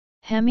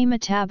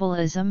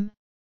Hemimetabolism,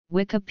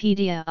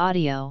 Wikipedia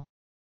audio.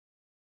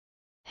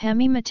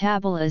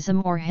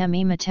 Hemimetabolism or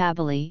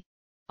hemimetaboly,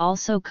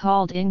 also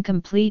called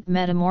incomplete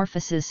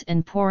metamorphosis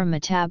and poor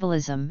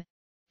metabolism,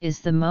 is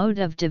the mode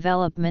of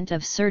development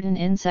of certain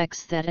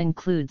insects that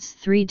includes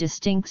three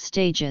distinct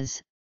stages: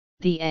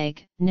 the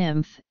egg,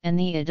 nymph, and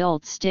the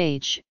adult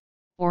stage,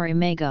 or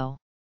imago.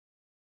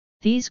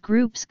 These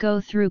groups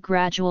go through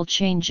gradual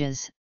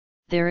changes.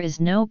 There is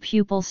no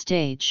pupal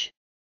stage.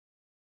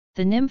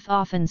 The nymph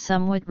often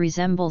somewhat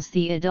resembles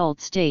the adult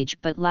stage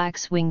but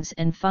lacks wings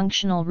and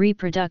functional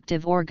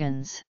reproductive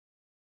organs.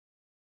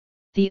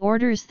 The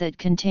orders that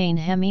contain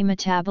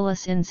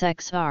hemimetabolous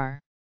insects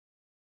are: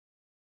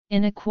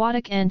 in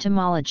aquatic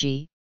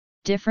entomology,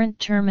 different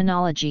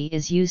terminology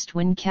is used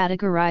when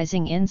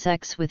categorizing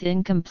insects with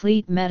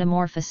incomplete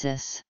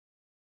metamorphosis.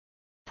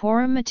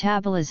 Poor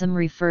metabolism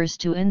refers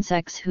to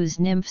insects whose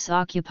nymphs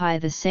occupy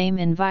the same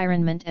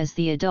environment as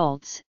the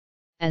adults,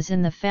 as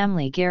in the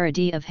family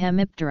Garridae of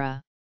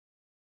Hemiptera.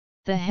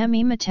 The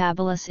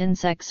hemimetabolous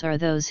insects are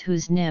those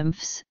whose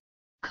nymphs,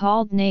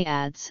 called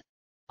naiads,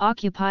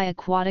 occupy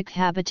aquatic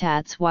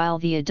habitats while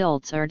the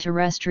adults are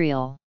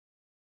terrestrial.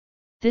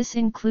 This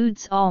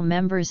includes all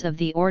members of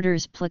the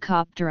orders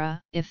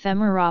Plecoptera,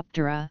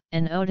 Ephemeroptera,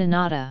 and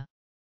Odonata.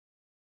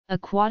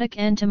 Aquatic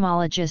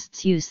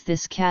entomologists use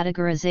this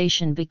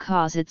categorization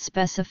because it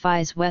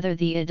specifies whether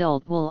the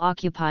adult will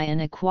occupy an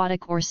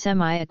aquatic or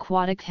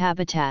semi-aquatic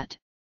habitat,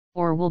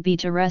 or will be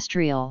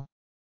terrestrial.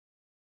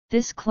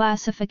 This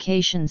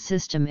classification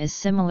system is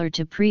similar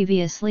to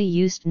previously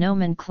used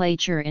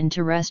nomenclature in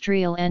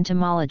terrestrial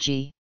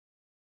entomology.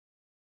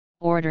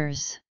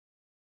 Orders: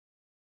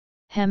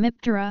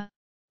 Hemiptera,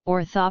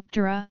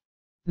 Orthoptera,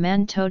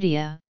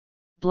 Mantodea,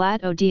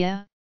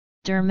 Blattodea,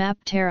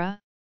 Dermaptera,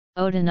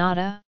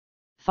 Odonata,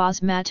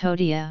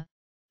 Phosmatodea,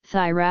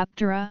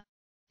 Thyraptera,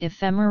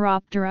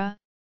 Ephemeroptera,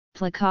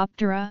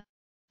 Plecoptera,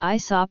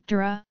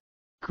 Isoptera,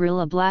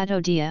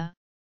 Grilloblattodea,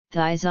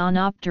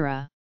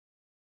 Thysonoptera.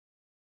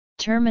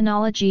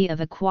 Terminology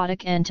of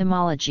aquatic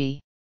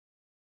entomology.